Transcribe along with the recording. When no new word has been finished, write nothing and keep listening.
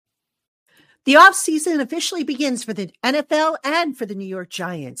The offseason officially begins for the NFL and for the New York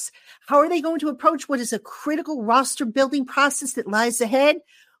Giants. How are they going to approach what is a critical roster building process that lies ahead?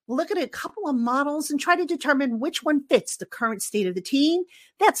 We'll look at a couple of models and try to determine which one fits the current state of the team.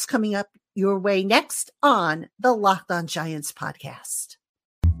 That's coming up your way next on the Locked On Giants podcast.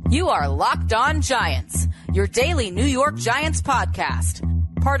 You are Locked On Giants, your daily New York Giants podcast.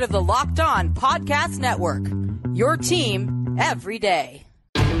 Part of the Locked On Podcast Network, your team every day.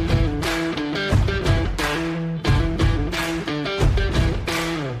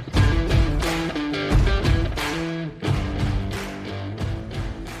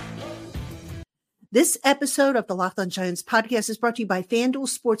 This episode of the Locked On Giants podcast is brought to you by FanDuel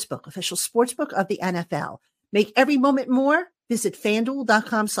Sportsbook, official sportsbook of the NFL. Make every moment more. Visit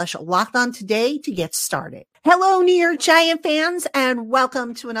FanDuel.com/LockedOn today to get started. Hello, New York Giant fans, and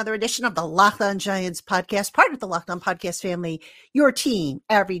welcome to another edition of the Locked On Giants podcast, part of the Locked On podcast family, your team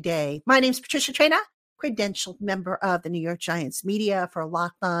every day. My name is Patricia Traina, credentialed member of the New York Giants media for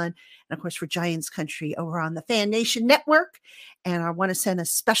Locked On, and of course for Giants Country over on the Fan Nation Network. And I want to send a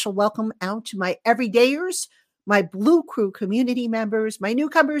special welcome out to my everydayers, my Blue Crew community members, my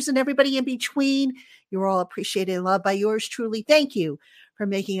newcomers, and everybody in between. You're all appreciated and loved by yours truly. Thank you for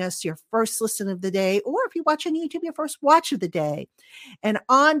making us your first listen of the day, or if you watch on YouTube, your first watch of the day. And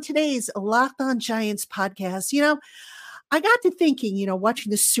on today's Locked On Giants podcast, I got to thinking, watching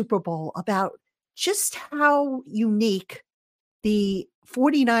the Super Bowl about just how unique the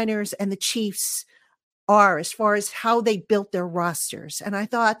 49ers and the Chiefs are as far as how they built their rosters. And I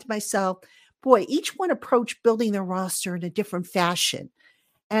thought to myself, boy, each one approached building their roster in a different fashion.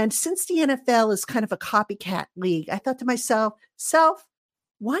 And since the NFL is kind of a copycat league, I thought to myself,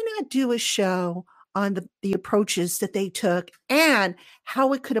 why not do a show on the approaches that they took and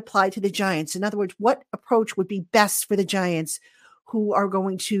how it could apply to the Giants? In other words, what approach would be best for the Giants, who are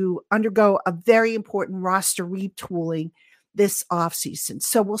going to undergo a very important roster retooling this offseason.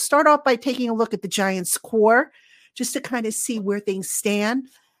 So we'll start off by taking a look at the Giants core, just to kind of see where things stand.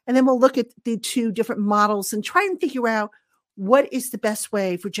 And then we'll look at the two different models and try and figure out what is the best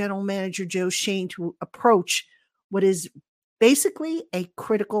way for General Manager Joe Schoen to approach what is basically a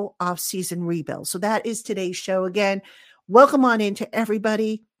critical offseason rebuild. So that is today's show. Again, welcome on in to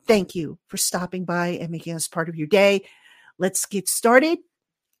everybody. Thank you for stopping by and making us part of your day. Let's get started.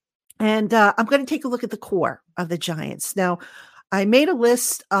 And I'm going to take a look at the core of the Giants. Now, I made a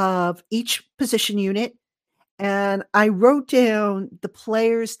list of each position unit, and I wrote down the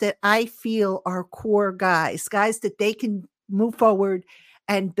players that I feel are core guys that they can move forward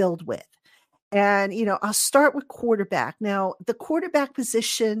and build with. And, I'll start with quarterback. Now, the quarterback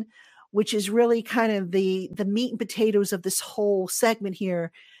position, which is really kind of the meat and potatoes of this whole segment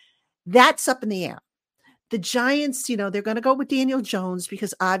here, that's up in the air. The Giants, they're going to go with Daniel Jones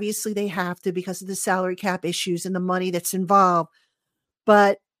because obviously they have to because of the salary cap issues and the money that's involved.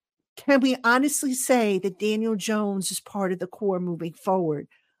 But can we honestly say that Daniel Jones is part of the core moving forward?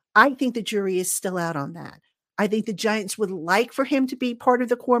 I think the jury is still out on that. I think the Giants would like for him to be part of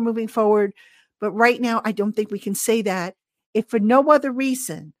the core moving forward. But right now, I don't think we can say that, if for no other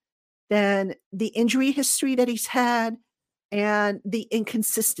reason than the injury history that he's had and the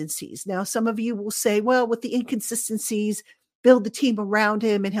inconsistencies. Now, some of you will say, well, with the inconsistencies, build the team around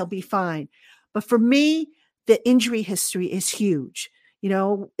him and he'll be fine. But for me, the injury history is huge.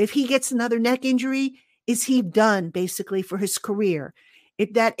 If he gets another neck injury, is he done basically for his career?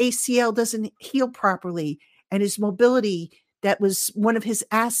 If that ACL doesn't heal properly and his mobility, that was one of his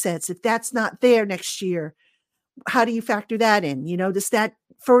assets, if that's not there next year, how do you factor that in? Does that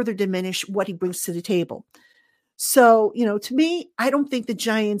further diminish what he brings to the table? So, to me, I don't think the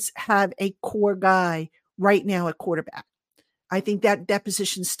Giants have a core guy right now at quarterback. I think that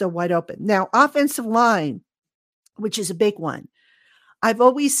position is still wide open. Now, offensive line, which is a big one. I've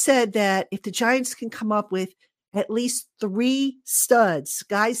always said that if the Giants can come up with at least 3 studs,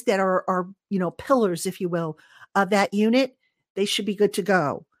 guys that are pillars, if you will, of that unit, they should be good to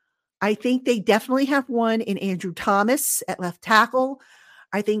go. I think they definitely have one in Andrew Thomas at left tackle.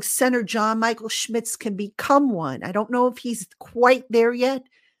 I think center John Michael Schmitz can become one. I don't know if he's quite there yet,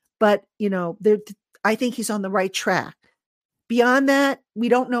 but, I think he's on the right track. Beyond that, we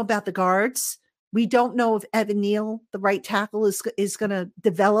don't know about the guards. We don't know if Evan Neal, the right tackle, is going to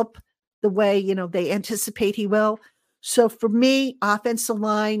develop the way, they anticipate he will. So for me, offensive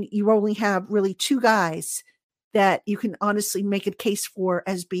line, you only have really 2 guys that you can honestly make a case for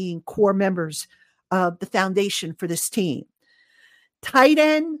as being core members of the foundation for this team. Tight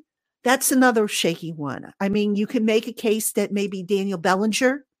end, that's another shaky one. I mean, you can make a case that maybe Daniel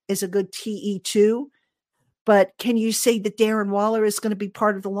Bellinger is a good TE2, But can you say that Darren Waller is going to be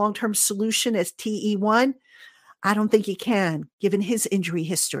part of the long-term solution as TE1? I don't think you can, given his injury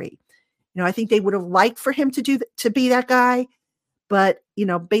history. I think they would have liked for him to be that guy, but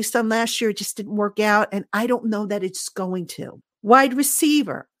based on last year, it just didn't work out, and I don't know that it's going to. Wide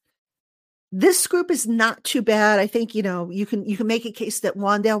receiver. This group is not too bad. I think you can make a case that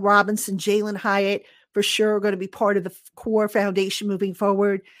Wan'Dale Robinson, Jalen Hyatt, for sure are going to be part of the core foundation moving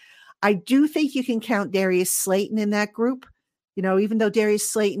forward. I do think you can count Darius Slayton in that group. Even though Darius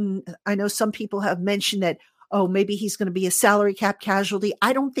Slayton, I know some people have mentioned that, maybe he's going to be a salary cap casualty.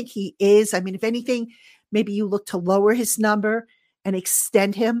 I don't think he is. I mean, if anything, maybe you look to lower his number and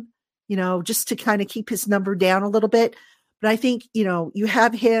extend him, just to kind of keep his number down a little bit. But I think, you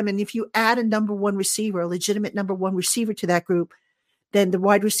have him. And if you add a number one receiver, a legitimate number one receiver to that group, then the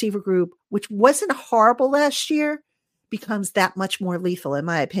wide receiver group, which wasn't horrible last year, becomes that much more lethal, in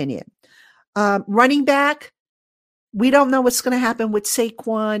my opinion. Running back, we don't know what's going to happen with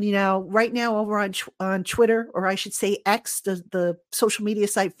Saquon. Right now over on Twitter, or I should say X, the social media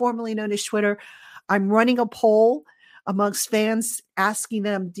site formerly known as Twitter, I'm running a poll amongst fans asking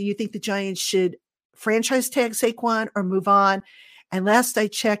them, do you think the Giants should franchise tag Saquon or move on? And last I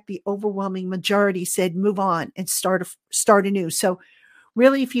checked, the overwhelming majority said move on and start anew. So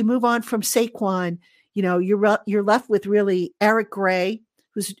really, if you move on from Saquon, you're left with really Eric Gray,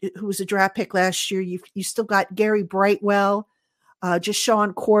 who was a draft pick last year. You still got Gary Brightwell, just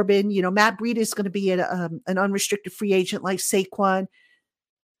Sean Corbin. Matt Breida is going to be an unrestricted free agent like Saquon.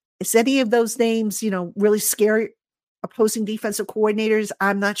 Is any of those names, really scary opposing defensive coordinators?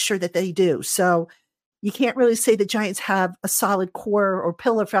 I'm not sure that they do. So you can't really say the Giants have a solid core or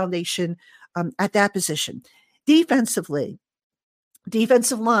pillar foundation at that position. Defensively,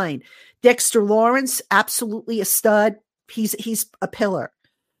 defensive line, Dexter Lawrence, absolutely a stud. He's a pillar.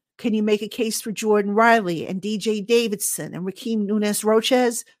 Can you make a case for Jordan Riley and DJ Davidson and Raheem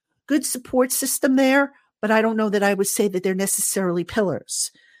Nunez-Roches? Good support system there, but I don't know that I would say that they're necessarily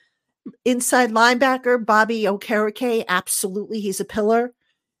pillars. Inside linebacker, Bobby Okereke, absolutely, he's a pillar.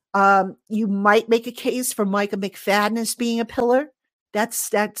 You might make a case for Micah McFadden as being a pillar.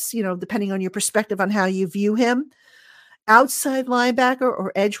 That's depending on your perspective on how you view him. Outside linebacker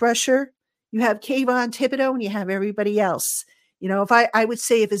or edge rusher, you have Kayvon Thibodeau and you have everybody else. If I would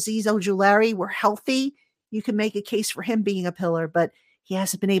say if Azeez Ojulari were healthy, you can make a case for him being a pillar, but he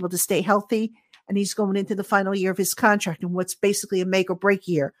hasn't been able to stay healthy, and he's going into the final year of his contract and what's basically a make or break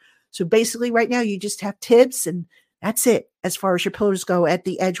year. So basically right now you just have Tibbs, and that's it as far as your pillars go at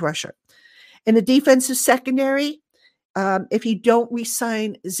the edge rusher. In the defensive secondary, if you don't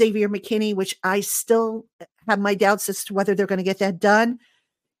re-sign Xavier McKinney, which I still have my doubts as to whether they're going to get that done,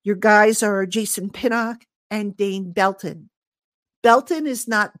 your guys are Jason Pinnock and Dane Belton. Belton is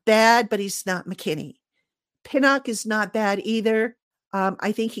not bad, but he's not McKinney. Pinnock is not bad either.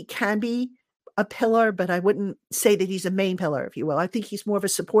 I think he can be a pillar, but I wouldn't say that he's a main pillar, if you will. I think he's more of a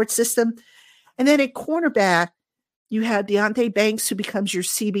support system. And then at cornerback, you have Deonte Banks, who becomes your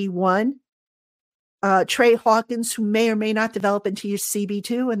CB1. Trey Hawkins, who may or may not develop into your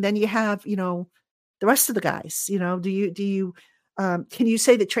CB2. And then you have, the rest of the guys. Can you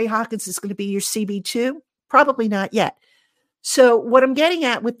say that Trey Hawkins is going to be your CB2? Probably not yet. So what I'm getting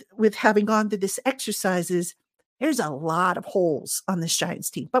at with having gone through this exercise is there's a lot of holes on this Giants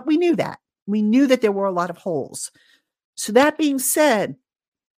team, but we knew that. We knew that there were a lot of holes. So that being said,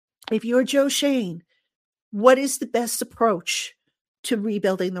 if you're Joe Schoen, what is the best approach to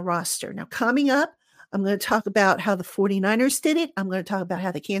rebuilding the roster? Now, coming up, I'm going to talk about how the 49ers did it. I'm going to talk about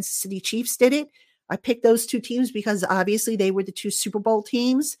how the Kansas City Chiefs did it. I picked those two teams because obviously they were the two Super Bowl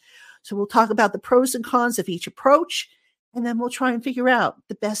teams. So we'll talk about the pros and cons of each approach. And then we'll try and figure out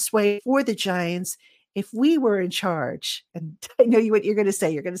the best way for the Giants if we were in charge. And I know what you're going to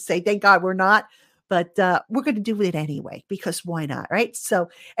say. You're going to say, thank God we're not. But we're going to do it anyway, because why not, right? So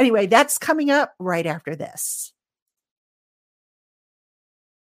anyway, that's coming up right after this.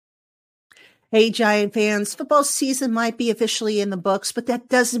 Hey, Giant fans, football season might be officially in the books, but that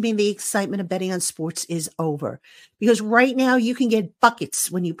doesn't mean the excitement of betting on sports is over. Because right now you can get buckets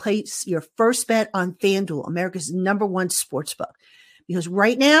when you place your first bet on FanDuel, America's #1 sports book. Because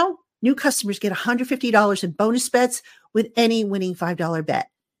right now, new customers get $150 in bonus bets with any winning $5 bet.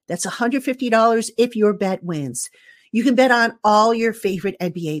 That's $150 if your bet wins. You can bet on all your favorite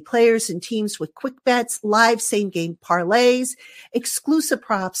NBA players and teams with quick bets, live same-game parlays, exclusive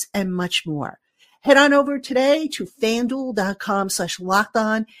props, and much more. Head on over today to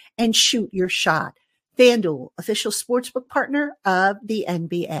FanDuel.com/lockedon and shoot your shot. FanDuel, official sportsbook partner of the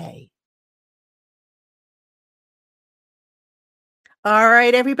NBA. All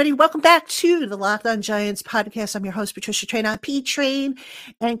right, everybody, welcome back to the Locked On Giants podcast. I'm your host, Patricia Train on P-Train.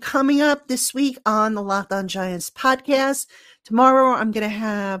 And coming up this week on the Locked On Giants podcast, tomorrow I'm going to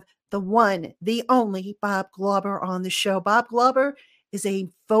have the one, the only Bob Glauber on the show. Bob Glauber is a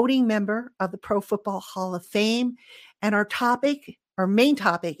voting member of the Pro Football Hall of Fame. And our main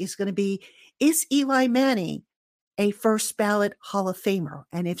topic is going to be, is Eli Manning a first ballot Hall of Famer?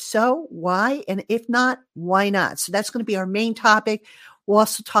 And if so, why? And if not, why not? So that's going to be our main topic. We'll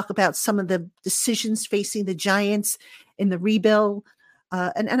also talk about some of the decisions facing the Giants in the rebuild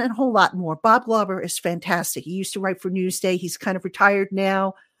and a whole lot more. Bob Glauber is fantastic. He used to write for Newsday. He's kind of retired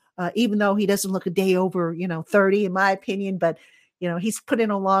now, even though he doesn't look a day over, 30 in my opinion, but, he's put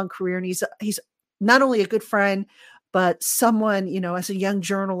in a long career, and he's not only a good friend, but someone, as a young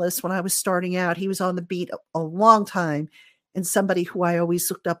journalist, when I was starting out, he was on the beat a long time, and somebody who I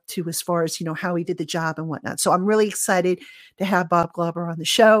always looked up to as far as, how he did the job and whatnot. So I'm really excited to have Bob Glauber on the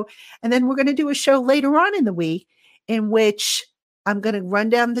show. And then we're going to do a show later on in the week in which I'm going to run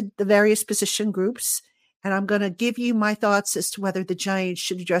down the various position groups, and I'm going to give you my thoughts as to whether the Giants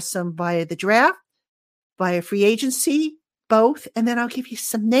should address them via the draft, via free agency, both. And then I'll give you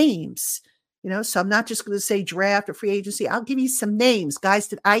some names. So I'm not just going to say draft or free agency. I'll give you some names, guys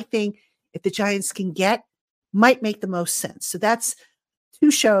that I think if the Giants can get might make the most sense. So that's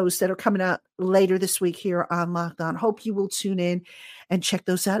two shows that are coming out later this week here on Locked On. Hope you will tune in and check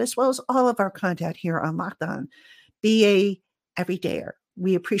those out, as well as all of our content here on Locked On. Be a everydayer.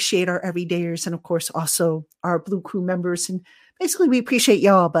 We appreciate our everydayers, and of course also our Blue Crew members. And basically we appreciate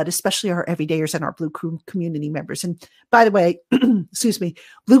y'all, but especially our everydayers and our Blue Crew community members. And by the way, excuse me,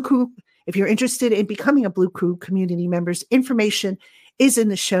 Blue Crew, if you're interested in becoming a Blue Crew community members, information is in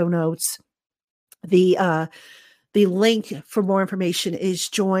the show notes. The link for more information is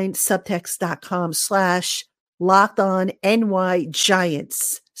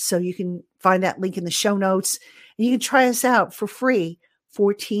joinsubtext.com/LockedOnNYGiants. So you can find that link in the show notes, and you can try us out for free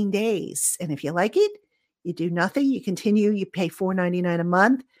 14 days. And if you like it, you do nothing. You continue, you pay $4.99 a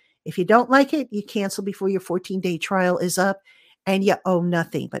month. If you don't like it, you cancel before your 14-day trial is up, and you owe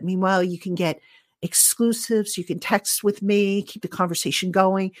nothing. But meanwhile, you can get exclusives. You can text with me, keep the conversation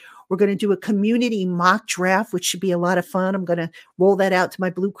going. We're going to do a community mock draft, which should be a lot of fun. I'm going to roll that out to my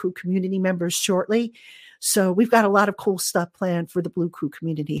Blue Crew community members shortly. So we've got a lot of cool stuff planned for the Blue Crew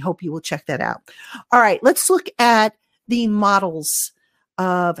community. Hope you will check that out. All right, let's look at the models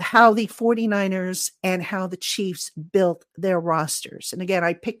of how the 49ers and how the Chiefs built their rosters. And again,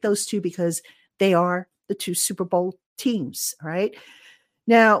 I picked those two because they are the two Super Bowl teams, all right?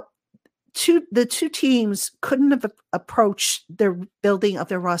 Now, the two teams couldn't have approached their building of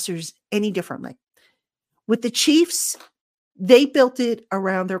their rosters any differently. With the Chiefs, they built it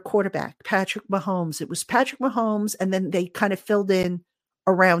around their quarterback, Patrick Mahomes. It was Patrick Mahomes, and then they kind of filled in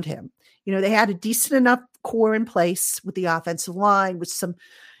around him. They had a decent enough core in place with the offensive line, with some,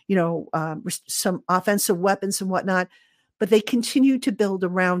 some offensive weapons and whatnot, but they continued to build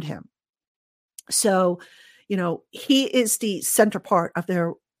around him. So, he is the center part of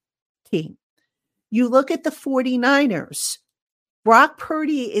their team. You look at the 49ers, Brock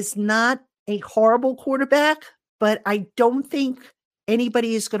Purdy is not a horrible quarterback, but I don't think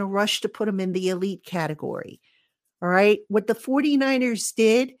anybody is going to rush to put him in the elite category. All right. What the 49ers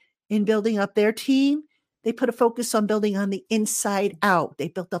did in building up their team, they put a focus on building on the inside out. They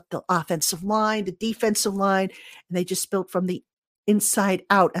built up the offensive line, the defensive line, and they just built from the inside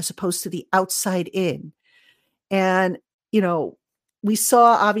out as opposed to the outside in. And, we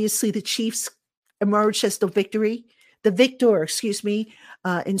saw obviously the Chiefs emerge as the victor,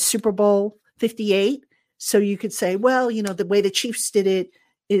 in Super Bowl 58. So you could say, well, the way the Chiefs did it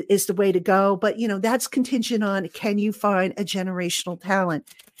is the way to go. But, that's contingent on, can you find a generational talent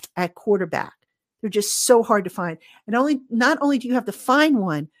at quarterback? They're just so hard to find. And not only do you have to find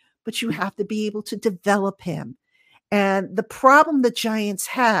one, but you have to be able to develop him. And the problem the Giants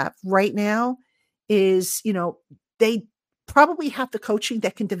have right now is, they probably have the coaching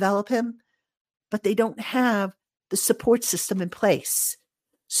that can develop him, but they don't have the support system in place.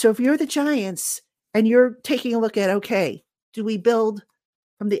 So if you're the Giants and you're taking a look at, okay, do we build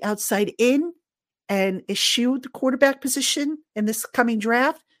from the outside in and eschew the quarterback position in this coming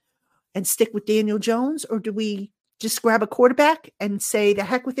draft and stick with Daniel Jones? Or do we just grab a quarterback and say, the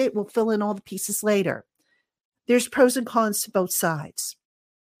heck with it, we'll fill in all the pieces later? There's pros and cons to both sides.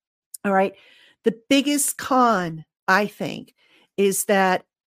 All right. The biggest con, I think, is that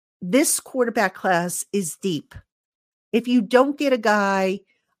this quarterback class is deep. If you don't get a guy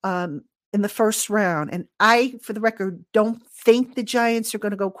in the first round, and I, for the record, don't think the Giants are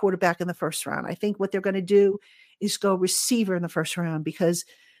going to go quarterback in the first round. I think what they're going to do is go receiver in the first round because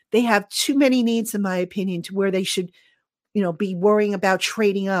they have too many needs, in my opinion, to where they should, be worrying about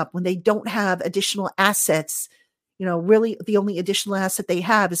trading up when they don't have additional assets. Really the only additional asset they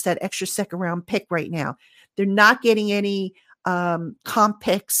have is that extra second round pick right now. They're not getting any comp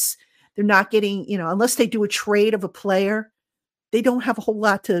picks. They're not getting, unless they do a trade of a player, they don't have a whole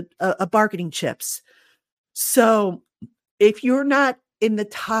lot to bargaining chips. So if you're not in the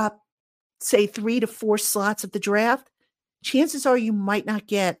top, say 3 to 4 slots of the draft, chances are you might not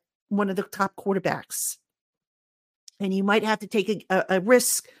get one of the top quarterbacks. And you might have to take a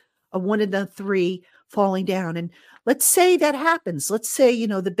risk of one of the 3 falling down. And let's say that happens. Let's say,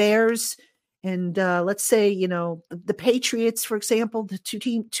 the Bears and let's say, the Patriots, for example, the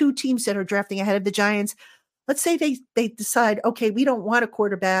two teams that are drafting ahead of the Giants. Let's say they decide, okay, we don't want a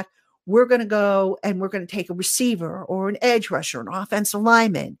quarterback. We're going to go and we're going to take a receiver or an edge rusher, an offensive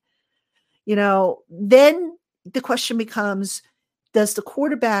lineman. Then the question becomes, does the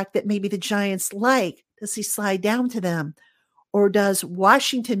quarterback that maybe the Giants like, does he slide down to them? Or does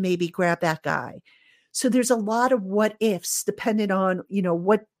Washington maybe grab that guy? So there's a lot of what ifs depending on,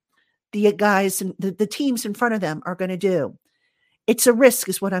 what the guys and the teams in front of them are going to do. It's a risk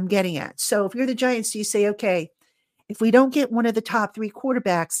is what I'm getting at. So if you're the Giants, you say, okay, if we don't get one of the top 3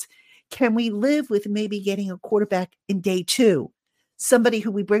 quarterbacks, can we live with maybe getting a quarterback in day 2? Somebody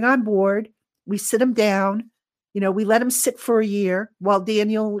who we bring on board, we sit him down, we let him sit for a year while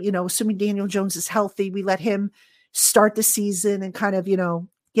Daniel, assuming Daniel Jones is healthy, we let him start the season and kind of,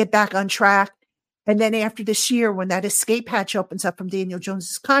 get back on track. And then after this year, when that escape hatch opens up from Daniel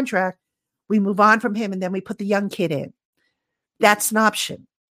Jones's contract, we move on from him and then we put the young kid in. That's an option.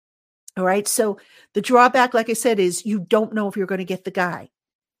 All right. So the drawback, like I said, is you don't know if you're going to get the guy.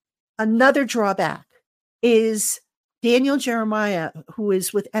 Another drawback is Daniel Jeremiah, who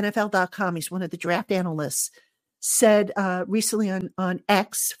is with NFL.com. He's one of the draft analysts, said recently on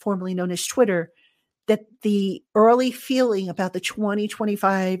X, formerly known as Twitter, that the early feeling about the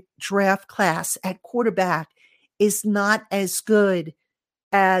 2025 draft class at quarterback is not as good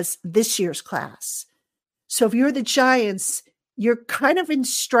as this year's class. So if you're the Giants, you're kind of in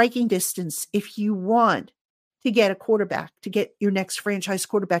striking distance if you want to get a quarterback, to get your next franchise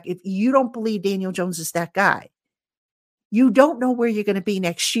quarterback. If you don't believe Daniel Jones is that guy, you don't know where you're going to be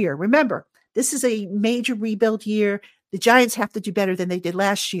next year. Remember, this is a major rebuild year. The Giants have to do better than they did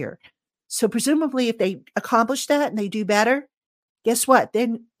last year. So presumably if they accomplish that and they do better, guess what?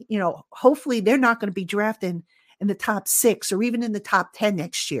 Then, hopefully they're not going to be drafting in the top 6 or even in the top 10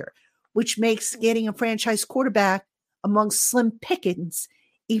 next year, which makes getting a franchise quarterback among slim pickings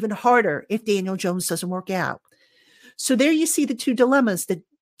even harder if Daniel Jones doesn't work out. So there you see the 2 dilemmas that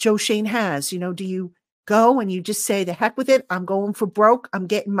Joe Schoen has. Do you go and you just say, the heck with it, I'm going for broke, I'm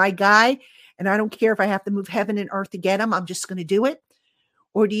getting my guy, and I don't care if I have to move heaven and earth to get him, I'm just going to do it?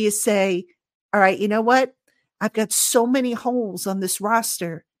 Or do you say, all right, you know what? I've got so many holes on this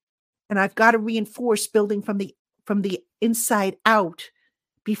roster and I've got to reinforce building from the inside out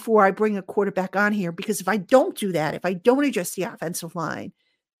before I bring a quarterback on here. Because if I don't do that, if I don't address the offensive line,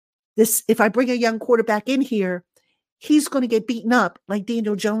 if I bring a young quarterback in here, he's going to get beaten up like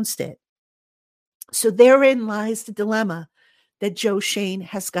Daniel Jones did. So therein lies the dilemma that Joe Schoen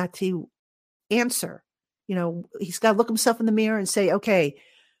has got to answer. He's got to look himself in the mirror and say, okay,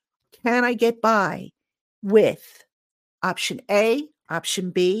 can I get by with option A,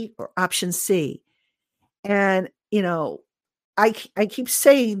 option B, or option C? And, I keep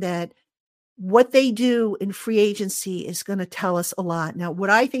saying that what they do in free agency is going to tell us a lot. Now, what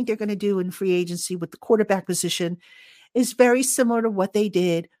I think they're going to do in free agency with the quarterback position is very similar to what they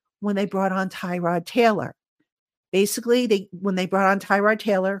did when they brought on Tyrod Taylor. Basically, when they brought on Tyrod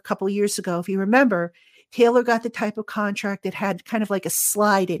Taylor a couple of years ago, if you remember, Taylor got the type of contract that had kind of like a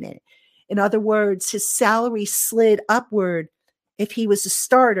slide in it. In other words, his salary slid upward if he was a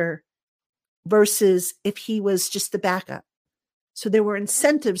starter versus if he was just the backup. So there were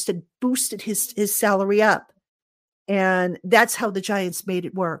incentives that boosted his salary up. And that's how the Giants made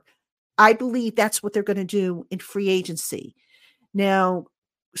it work. I believe that's what they're going to do in free agency. Now,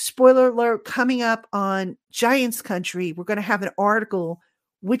 spoiler alert, coming up on Giants Country, we're going to have an article,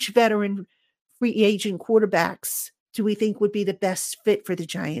 which veteran free agent quarterbacks do we think would be the best fit for the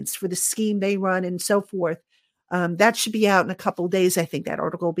Giants, for the scheme they run and so forth. That should be out in a couple of days. I think that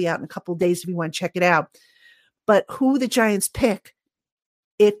article will be out in a couple of days if you want to check it out. But who the Giants pick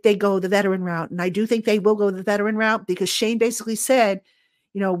if they go the veteran route. And I do think they will go the veteran route because Schoen basically said,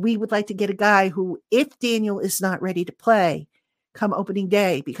 we would like to get a guy who, if Daniel is not ready to play come opening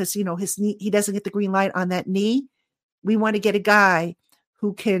day, because, his knee, he doesn't get the green light on that knee. We want to get a guy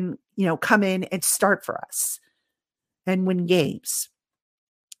who can, come in and start for us. and win games.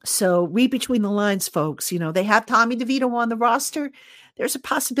 So read between the lines, folks. You know, they have Tommy DeVito on the roster. There's a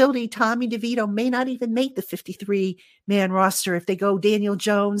possibility Tommy DeVito may not even make the 53-man roster if they go Daniel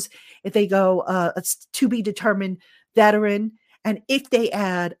Jones, if they go a to-be-determined veteran, and if they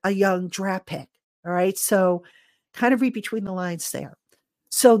add a young draft pick. All right, so kind of read between the lines there.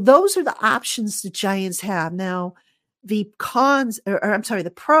 So those are the options the Giants have. Now, the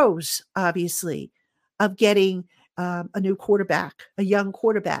the pros, obviously, of getting a new quarterback, a young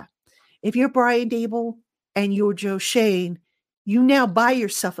quarterback. If you're Brian Daboll and you're Joe Schoen, you now buy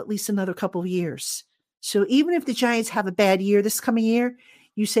yourself at least another couple of years. So even if the Giants have a bad year this coming year,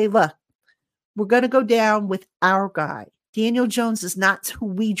 you say, look, we're going to go down with our guy. Daniel Jones is not who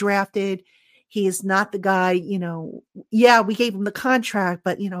we drafted. He is not the guy, yeah, we gave him the contract,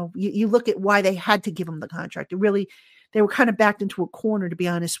 but, you look at why they had to give him the contract. They were kind of backed into a corner, to be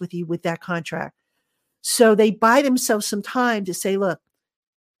honest with you, with that contract. So they buy themselves some time to say, look,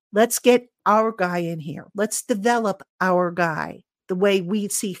 let's get our guy in here. Let's develop our guy the way we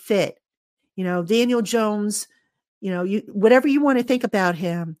see fit. Daniel Jones, whatever you want to think about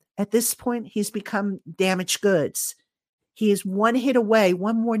him, at this point, he's become damaged goods. He is one hit away,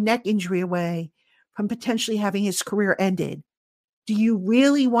 one more neck injury away from potentially having his career ended. Do you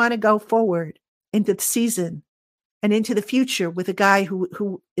really want to go forward into the season and into the future with a guy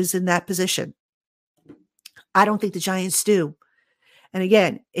who is in that position? I don't think the Giants do. And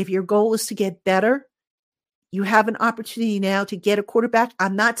again, if your goal is to get better, you have an opportunity now to get a quarterback.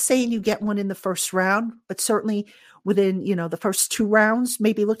 I'm not saying you get one in the first round, but certainly within, the first 2 rounds,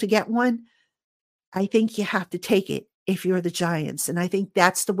 maybe look to get one. I think you have to take it if you're the Giants. And I think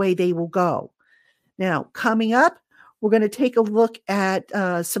that's the way they will go. Now, coming up, we're going to take a look at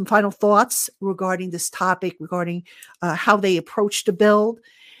some final thoughts regarding this topic, regarding how they approach the build.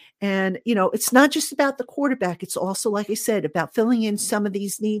 And, it's not just about the quarterback. It's also, like I said, about filling in some of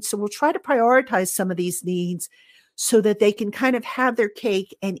these needs. So we'll try to prioritize some of these needs so that they can kind of have their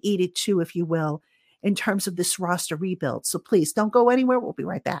cake and eat it too, if you will, in terms of this roster rebuild. So please don't go anywhere. We'll be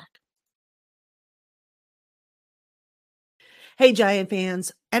right back. Hey, Giant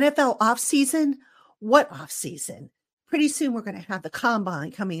fans, NFL offseason? What offseason? Pretty soon we're going to have the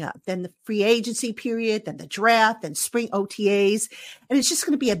combine coming up, then the free agency period, then the draft, then spring OTAs. And it's just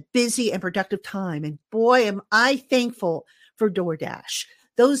going to be a busy and productive time. And boy, am I thankful for DoorDash.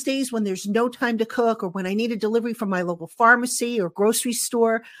 Those days when there's no time to cook or when I need a delivery from my local pharmacy or grocery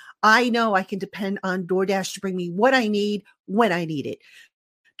store, I know I can depend on DoorDash to bring me what I need when I need it.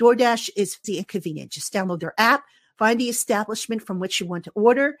 DoorDash is easy and convenient. Just download their app, find the establishment from which you want to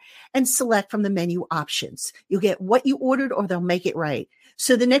order, and select from the menu options. You'll get what you ordered or they'll make it right.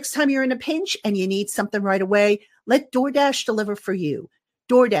 So the next time you're in a pinch and you need something right away, let DoorDash deliver for you.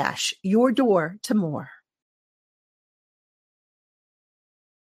 DoorDash, your door to more.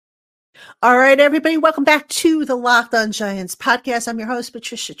 All right, everybody, welcome back to the Locked On Giants podcast. I'm your host,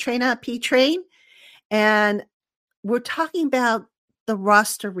 Patricia Traina, P-Train, and we're talking about the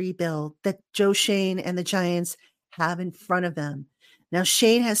roster rebuild that Joe Schoen and the Giants have in front of them. Now,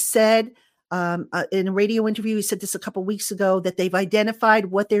 Schoen has said in a radio interview, he said this a couple weeks ago, that they've identified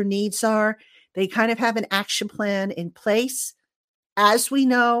what their needs are. They kind of have an action plan in place. As we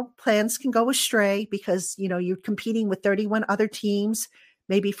know, plans can go astray because, you're competing with 31 other teams,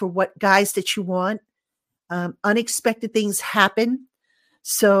 maybe for what guys that you want. Unexpected things happen.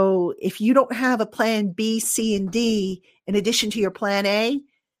 So if you don't have a plan B, C, and D in addition to your plan A,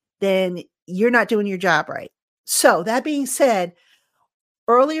 then you're not doing your job right. So that being said,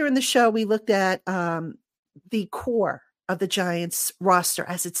 earlier in the show, we looked at the core of the Giants roster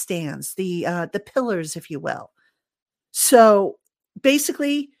as it stands, the pillars, if you will. So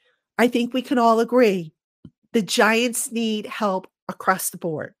basically, I think we can all agree the Giants need help across the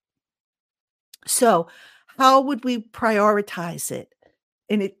board. So how would we prioritize it?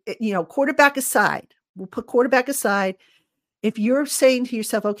 And quarterback aside, we'll put quarterback aside. If you're saying to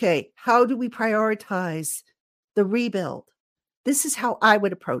yourself, okay, how do we prioritize the rebuild? This is how I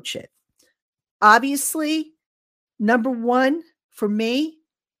would approach it. Obviously, number one for me,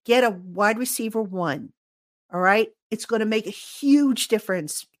 get a wide receiver 1. All right. It's going to make a huge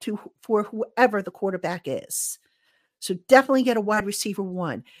difference for whoever the quarterback is. So definitely get a wide receiver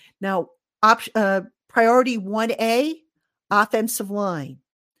 1. Now, priority 1A, offensive line.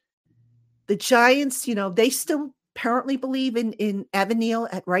 The Giants, they still apparently believe in Evan Neal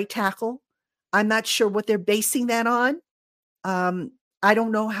at right tackle. I'm not sure what they're basing that on. I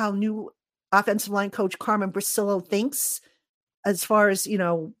don't know how new offensive line coach Carmen Bricillo thinks as far as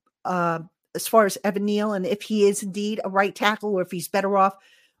Evan Neal, and if he is indeed a right tackle or if he's better off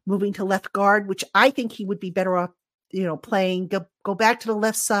moving to left guard, which I think he would be better off playing, go back to the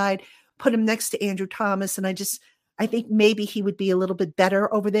left side, put him next to Andrew Thomas. And I think maybe he would be a little bit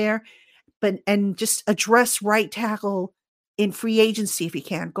better over there, and just address right tackle in free agency if you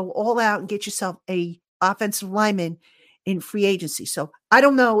can. Go all out and get yourself a offensive lineman in free agency. So I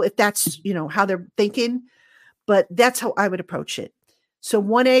don't know if that's, how they're thinking, but that's how I would approach it. So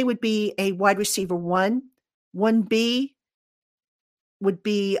 1A would be a wide receiver 1. 1B would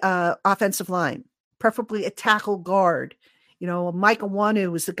be offensive line, preferably a tackle guard. Michael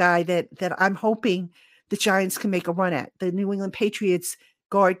Wanu is the guy that I'm hoping the Giants can make a run at. The New England Patriots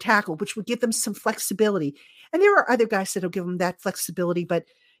guard tackle, which would give them some flexibility. And there are other guys that will give them that flexibility, but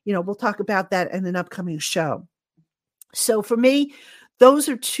we'll talk about that in an upcoming show. So for me, those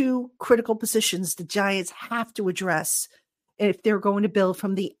are two critical positions the Giants have to address if they're going to build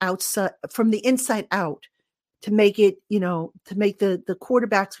from the inside out, to make it, to make the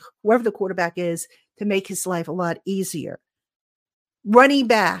quarterback, whoever the quarterback is, to make his life a lot easier. Running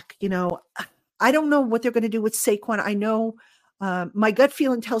back, I don't know what they're going to do with Saquon. I know my gut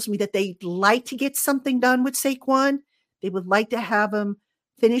feeling tells me that they'd like to get something done with Saquon. They would like to have him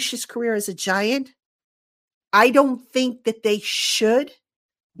finish his career as a Giant. I don't think that they should.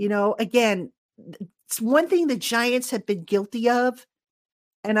 Again, it's one thing the Giants have been guilty of,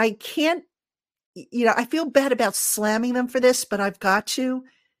 and I can't, I feel bad about slamming them for this, but I've got to.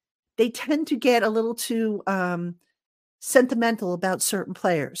 They tend to get a little too sentimental about certain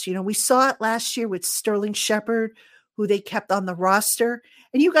players. We saw it last year with Sterling Shepard, who they kept on the roster.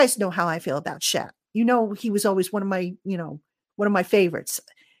 And you guys know how I feel about Shep. He was always one of my favorites.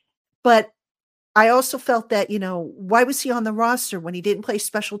 But I also felt that, why was he on the roster when he didn't play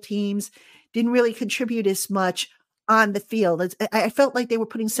special teams, didn't really contribute as much on the field? I felt like they were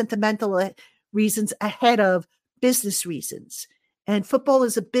putting sentimental reasons ahead of business reasons. And football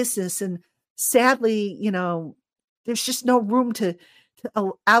is a business. And sadly, there's just no room to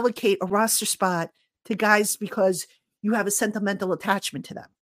allocate a roster spot to guys because you have a sentimental attachment to them.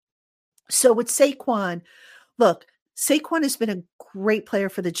 So with Saquon, look, Saquon has been a great player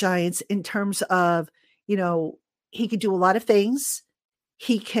for the Giants in terms of, he can do a lot of things.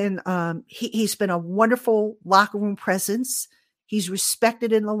 He can, he's been a wonderful locker room presence. He's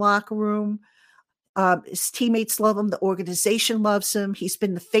respected in the locker room. His teammates love him. The organization loves him. He's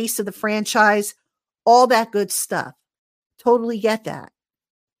been the face of the franchise, all that good stuff. Totally get that.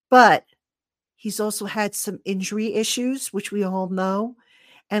 But he's also had some injury issues, which we all know.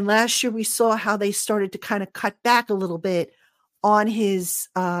 And last year we saw how they started to kind of cut back a little bit on his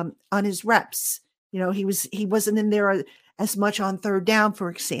reps. He wasn't in there as much on third down, for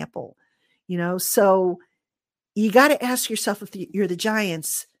example. So you got to ask yourself, if you're the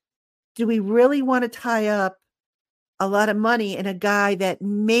Giants, do we really want to tie up a lot of money in a guy that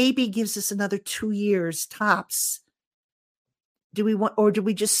maybe gives us another 2 years tops? Do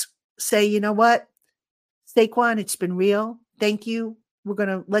we just say, you know what, Saquon, it's been real. Thank you. We're going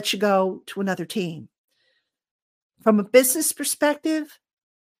to let you go to another team. From a business perspective,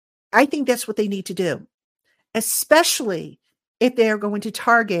 I think that's what they need to do, especially if they're going to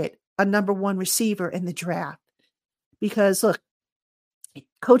target a number 1 receiver in the draft. Because look,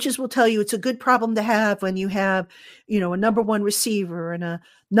 coaches will tell you it's a good problem to have when you have, a number 1 receiver and a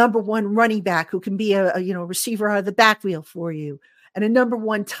number 1 running back who can be a receiver out of the backfield for you, and a number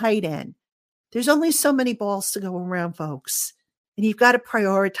 1 tight end. There's only so many balls to go around, folks, and you've got to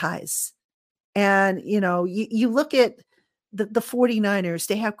prioritize. And, you look at the 49ers,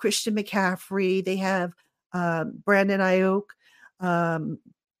 they have Christian McCaffrey, they have Brandon Ayuk,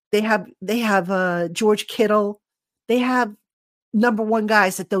 they have George Kittle, they have number 1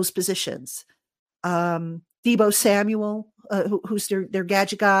 guys at those positions. Deebo Samuel, who's their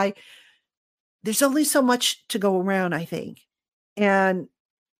gadget guy. There's only so much to go around, I think. And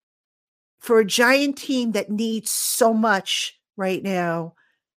for a Giant team that needs so much right now,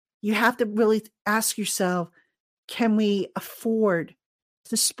 you have to really ask yourself, can we afford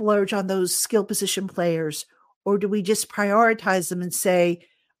to splurge on those skill position players? Or do we just prioritize them and say,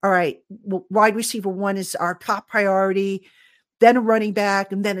 all right, well, wide receiver 1 is our top priority, then a running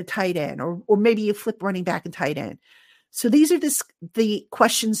back, and then a tight end, or maybe you flip running back and tight end. So these are the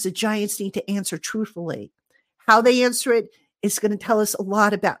questions the Giants need to answer truthfully. How they answer it is going to tell us a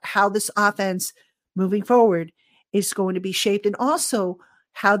lot about how this offense moving forward is going to be shaped, and also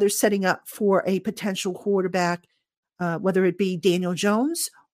how they're setting up for a potential quarterback, whether it be Daniel Jones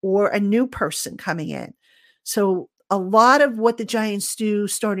or a new person coming in. So a lot of what the Giants do,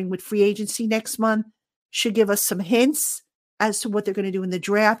 starting with free agency next month, should give us some hints as to what they're going to do in the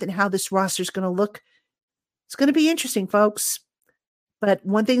draft and how this roster is going to look. It's going to be interesting, folks. But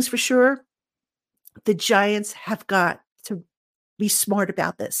one thing's for sure, The Giants have got to be smart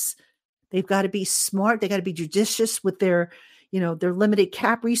about this. They've got to be smart. They got to be judicious with their limited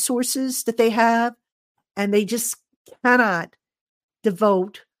cap resources that they have. And they just cannot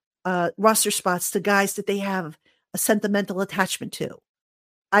devote roster spots to guys that they have a sentimental attachment to.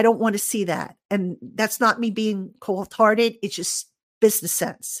 I don't want to see that. And that's not me being cold-hearted. It's just business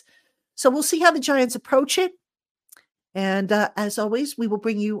sense. So we'll see how the Giants approach it. And as always, we will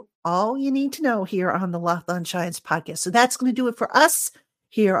bring you all you need to know here on the Locked On Giants podcast. So that's going to do it for us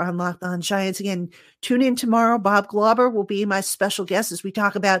here on Locked On Giants. Again, tune in tomorrow. Bob Glauber will be my special guest as we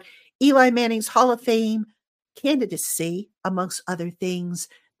talk about Eli Manning's Hall of Fame candidacy, amongst other things.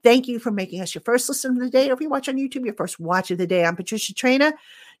 Thank you for making us your first listen of the day. Or if you watch on YouTube, your first watch of the day. I'm Patricia Traina.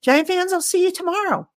 Giant fans, I'll see you tomorrow.